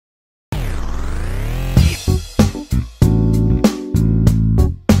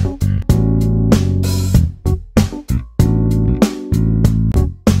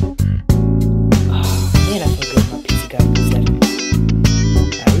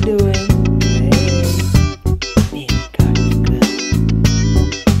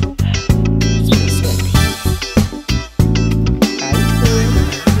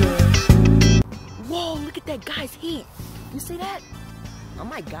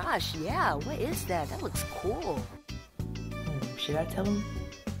gosh, yeah, what is that? That looks cool. Should I tell him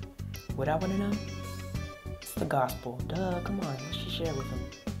what I want to know? It's the gospel. Duh, come on, let's just share with him.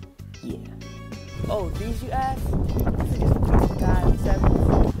 Yeah. Oh, these you asked? This is just a piece of God,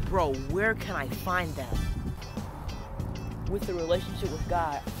 7. Bro, where can I find that? With a relationship with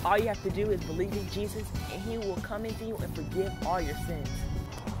God, all you have to do is believe in Jesus and He will come into you and forgive all your sins.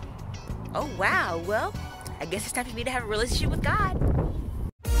 Oh, wow. Well, I guess it's time for me to have a relationship with God.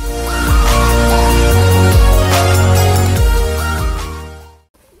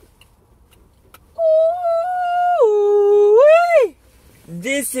 Ooh-wee.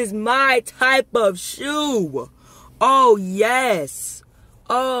 This is my type of shoe. Oh, yes.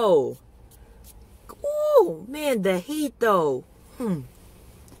 Oh. Oh, man, the heat, though. Let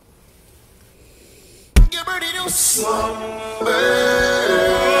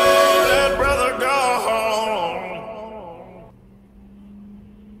brother go home.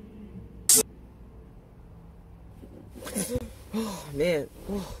 Oh, man.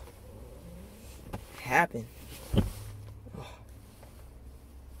 Oh. Happened. Oh.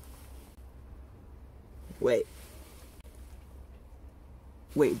 Wait,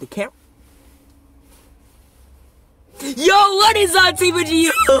 the camera? Yo, what is up, Team of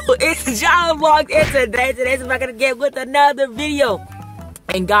GU? It's Jiles Vlogs, and today's back again with another video.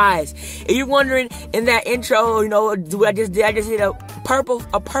 And guys, if you're wondering, in that intro, you know, I just did a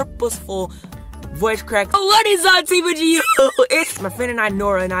purposeful voice crack. Oh, what is up, Team of GU? It's my friend and I,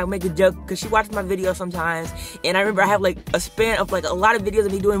 Nora, and I make a joke because she watches my videos sometimes. And I remember I have like a span of like a lot of videos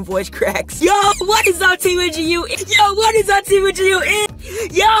of me doing voice cracks. Yo, what is up, Team of GU? Yo, what is up, Team of GU?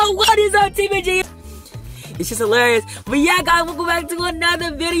 Yo, what is up, Team of GU? It's just hilarious. But yeah, guys, welcome back to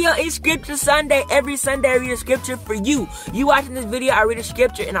another video. It's Scripture Sunday. Every Sunday I read a scripture for you. You watching this video, I read a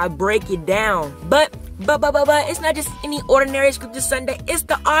scripture and I break it down. But it's not just any ordinary Scripture Sunday. It's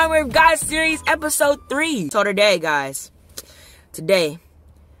the Armor of God series, episode 3. So today, guys, we're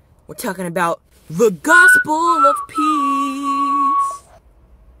talking about the gospel of peace.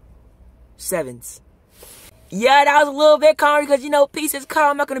 7s. Yeah, that was a little bit calm because, you know, peace is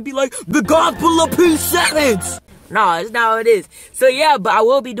calm. I'm not going to be like, the gospel of peace 7s. No, it's not what it is. So, yeah, but I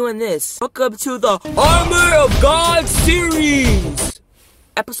will be doing this. Welcome to the Armor of God series.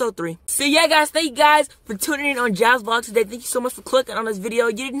 Episode 3. So, yeah, guys, thank you guys for tuning in on Jiles Vlogs today. Thank you so much for clicking on this video.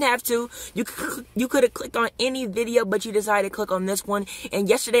 You didn't have to. You could have clicked on any video, but you decided to click on this one. And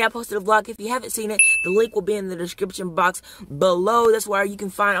yesterday I posted a vlog. If you haven't seen it, the link will be in the description box below. That's where you can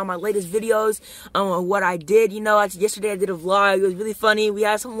find all my latest videos on what I did. You know, yesterday I did a vlog. It was really funny. We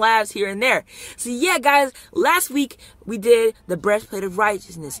had some laughs here and there. So, yeah, guys, last week we did the breastplate of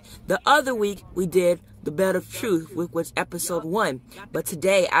righteousness. The other week we did the belt of truth, which was episode 1. But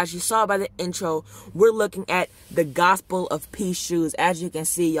today, as you saw by the intro, we're looking at the gospel of peace shoes. As you can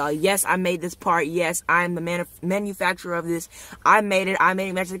see, y'all, yes, I made this part. Yes, I'm the manufacturer of this. I made it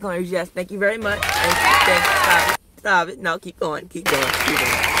matching the colors. Yes, thank you very much. Stop it. No, keep going. Thank you.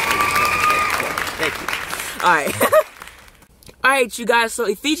 All right. All right, you guys. So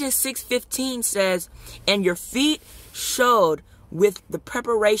Ephesians 6:15 says, "And your feet showed with the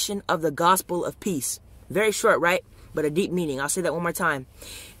preparation of the gospel of peace." Very short, right? But a deep meaning. I'll say that one more time.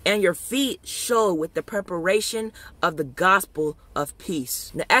 And your feet show with the preparation of the gospel of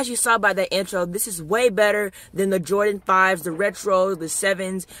peace. Now, as you saw by that intro, this is way better than the Jordan 5s, the retro, the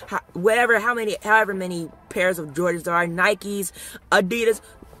 7s, however many pairs of Jordans there are, Nikes, Adidas,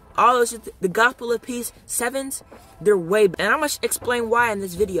 all those. The gospel of peace 7s, they're way better. And I'm going to explain why in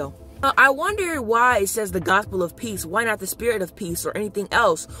this video. I wonder why it says the gospel of peace. Why not the spirit of peace or anything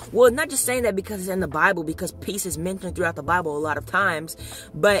else? Well, it's not just saying that because it's in the Bible, because peace is mentioned throughout the Bible a lot of times.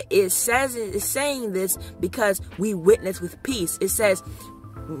 But it's saying this because we witness with peace. It says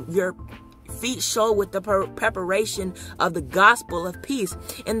your feet show with the preparation of the gospel of peace.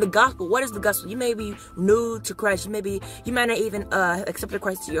 And the gospel, what is the gospel? You may be new to Christ. You might not even accepted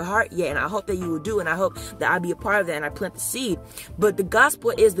Christ to your heart yet. And I hope that you will do. And I hope that I'll be a part of that and I plant the seed. But the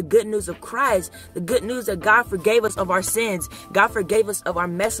gospel is the good news of Christ. The good news that God forgave us of our sins. God forgave us of our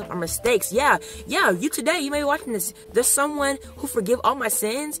mess up, our mistakes. Yeah, you today, you may be watching this. There's someone who forgive all my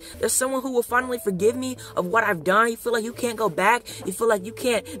sins. There's someone who will finally forgive me of what I've done. You feel like you can't go back. You feel like you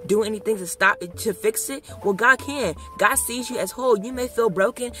can't do anything to stop it, to fix it. Well, God can. God sees you as whole. You may feel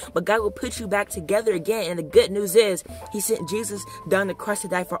broken, but God will put you back together again. And the good news is He sent Jesus down the cross to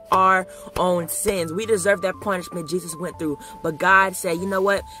die for our own sins. We deserve that punishment Jesus went through, but God said, you know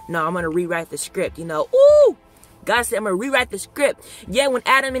what? No, I'm going to rewrite the script. You know, ooh, God said, I'm going to rewrite the script. Yeah, when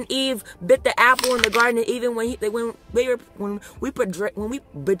Adam and Eve bit the apple in the garden, and even when we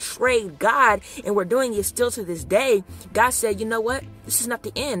betrayed God, and we're doing it still to this day, God said, you know what? This is not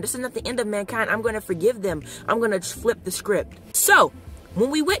the end. This is not the end of mankind. I'm going to forgive them. I'm going to flip the script. So, when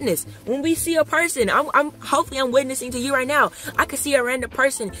we witness, when we see a person, hopefully I'm witnessing to you right now. I could see a random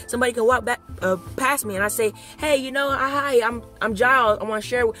person, somebody can walk back past me, and I say, hey, you know, hi, I'm Jiles. I want to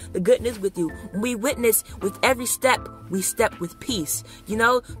share the good news with you. When we witness, with every step, we step with peace. You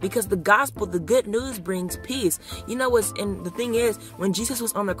know, because the gospel, the good news brings peace. You know what's, and the thing is, when Jesus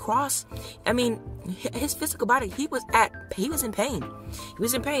was on the cross, I mean, his physical body, he was in pain. He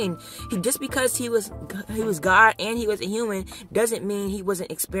was in pain. Just because he was God and he was a human doesn't mean he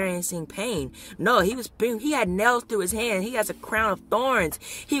wasn't experiencing pain. No, he had nails through his hand. He has a crown of thorns.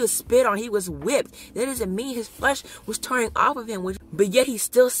 He was spit on. He was whipped. That doesn't mean his flesh was turning off of him. But yet he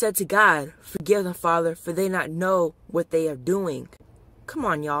still said to God, forgive them, Father, for they not know what they are doing. Come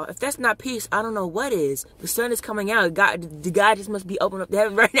on, y'all. If that's not peace, I don't know what is. The sun is coming out. God just must be opening up the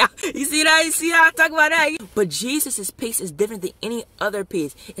heaven right now. You see that? You see how I talk about that? But Jesus' peace is different than any other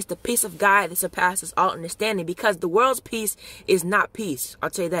peace. It's the peace of God that surpasses all understanding, because the world's peace is not peace. I'll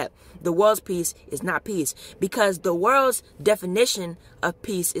tell you that. The world's peace is not peace, because the world's definition of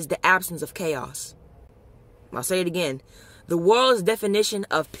peace is the absence of chaos. I'll say it again. The world's definition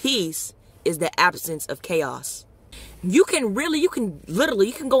of peace is the absence of chaos. You can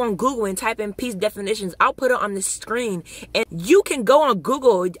go on Google and type in peace definitions. I'll put it on the screen, and you can go on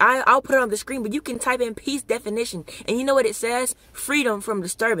Google. I'll put it on the screen, but you can type in peace definition, and you know what it says? Freedom from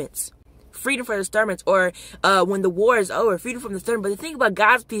disturbance. Freedom from disturbance, or when the war is over, freedom from disturbance. But the thing about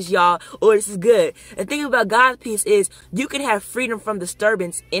God's peace, y'all, this is good. The thing about God's peace is you can have freedom from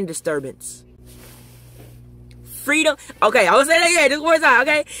disturbance in disturbance. Freedom. Okay, I will say that again. This one time.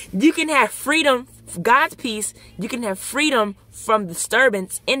 Okay, you can have freedom. God's peace, you can have freedom from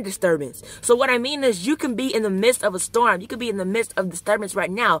disturbance in disturbance. So what I mean is, you can be in the midst of a storm. You can be in the midst of disturbance right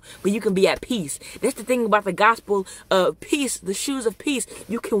now, but you can be at peace. That's the thing about the gospel of peace, the shoes of peace.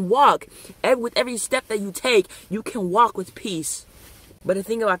 You can walk. With every step that you take, you can walk with peace. But the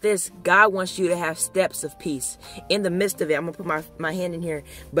thing about this, God wants you to have steps of peace in the midst of it. I'm going to put my hand in here,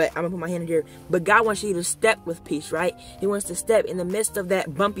 but God wants you to step with peace, right? He wants to step in the midst of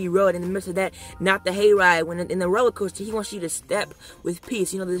that bumpy road, in the midst of that, not the hayride, when in the roller coaster. He wants you to step with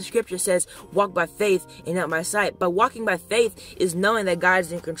peace. You know, the scripture says, walk by faith and not by sight. But walking by faith is knowing that God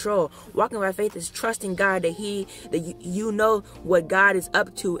is in control. Walking by faith is trusting God that you know what God is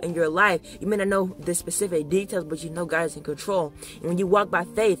up to in your life. You may not know the specific details, but you know God is in control. And when you walk by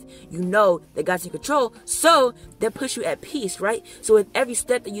faith, you know that God's in control, so that puts you at peace, right? So with every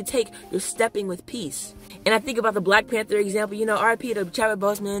step that you take, you're stepping with peace. And I think about the Black Panther example, you know, R.I.P. to Chadwick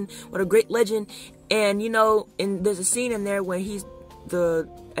Boseman, what a great legend. And you know, and there's a scene in there when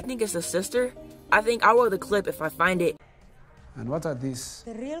I think it's the sister. I think I'll roll the clip if I find it. And what are these?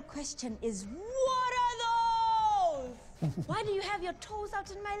 The real question is, what are those? Why do you have your toes out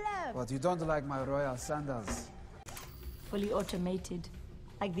in my lap? But you don't like my royal sandals. Fully automated,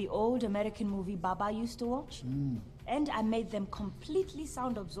 like the old American movie Baba used to watch. And I made them completely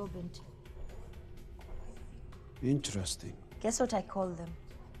sound absorbent. Interesting. Guess what I call them?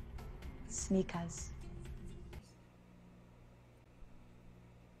 Sneakers.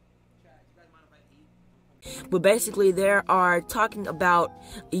 But basically, they are talking about,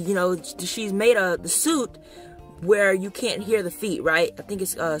 you know, she's made the suit where you can't hear the feet, right? I think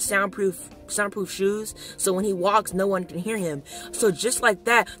it's soundproof shoes. So when he walks, no one can hear him. So just like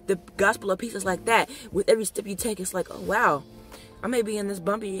that, the gospel of peace is like that. With every step you take, it's like, oh wow, I may be in this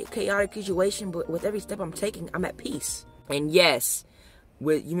bumpy, chaotic situation, but with every step I'm taking, I'm at peace. And yes,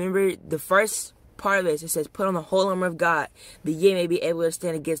 you remember the first part of this, it says, put on the whole armor of God, that ye may be able to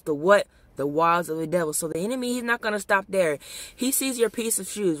stand against the what? The wiles of the devil. So the enemy, he's not going to stop there. He sees your piece of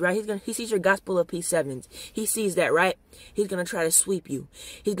shoes, right? He sees your gospel of peace 7s. He sees that, right? He's going to try to sweep you.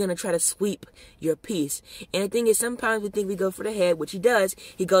 He's going to try to sweep your peace. And the thing is, sometimes we think we go for the head, which he does.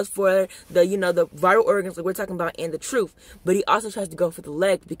 He goes for the vital organs that we're talking about and the truth. But he also tries to go for the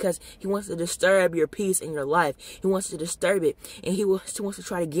legs, because he wants to disturb your peace in your life. He wants to disturb it. And he wants to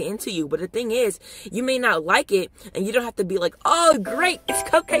try to get into you. But the thing is, you may not like it, and you don't have to be like, oh, great, it's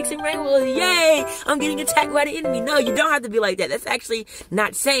cupcakes and rainbows. Yay, I'm getting attacked by the enemy. No, you don't have to be like that. That's actually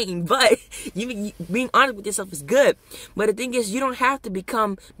not sane. But you being honest with yourself is good. But the thing is, you don't have to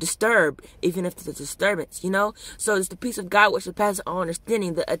become disturbed, even if it's a disturbance, you know? So it's the peace of God which surpasses all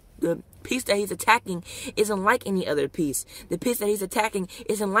understanding. The peace that he's attacking isn't like any other peace. The peace that he's attacking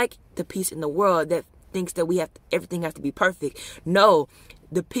isn't like the peace in the world that thinks that everything has to be perfect. No.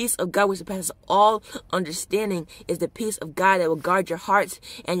 The peace of God which surpasses all understanding is the peace of God that will guard your hearts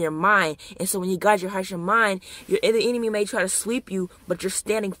and your mind. And so when you guard your heart and your mind, the enemy may try to sweep you, but you're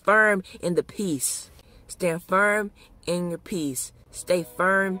standing firm in the peace. Stand firm in your peace. Stay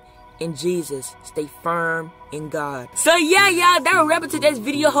firm in Jesus. Stay firm in God. So yeah, y'all, that will wrap up today's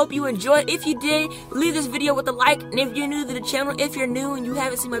video. Hope you enjoyed. If you did, leave this video with a like. And if you're new to the channel, if you're new and you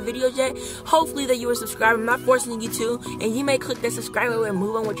haven't seen my videos yet, hopefully that you are subscribed. I'm not forcing you to, and you may click that subscribe button and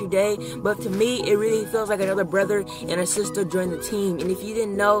move on with your day. But to me, it really feels like another brother and a sister join the team. And if you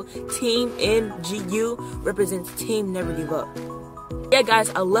didn't know, Team NGU represents Team Never Give Up. Yeah, guys,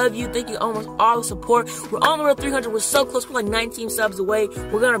 I love you. Thank you almost all the support. We're on the road to 300. We're so close. We're like 19 subs away.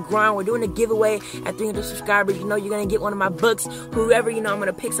 We're going to grind. We're doing a giveaway at 300 subscribers. You know, you're going to get one of my books. Whoever, you know, I'm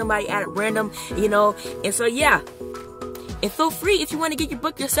going to pick somebody at random, you know. And so, yeah. And feel free, if you want to get your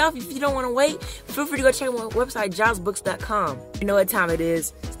book yourself, if you don't want to wait, feel free to go check out my website, JilesBooks.com. You know what time it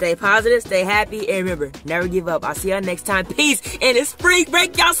is. Stay positive, stay happy, and remember, never give up. I'll see y'all next time. Peace. And it's spring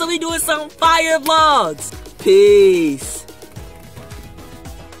break, y'all, so we doing some fire vlogs. Peace.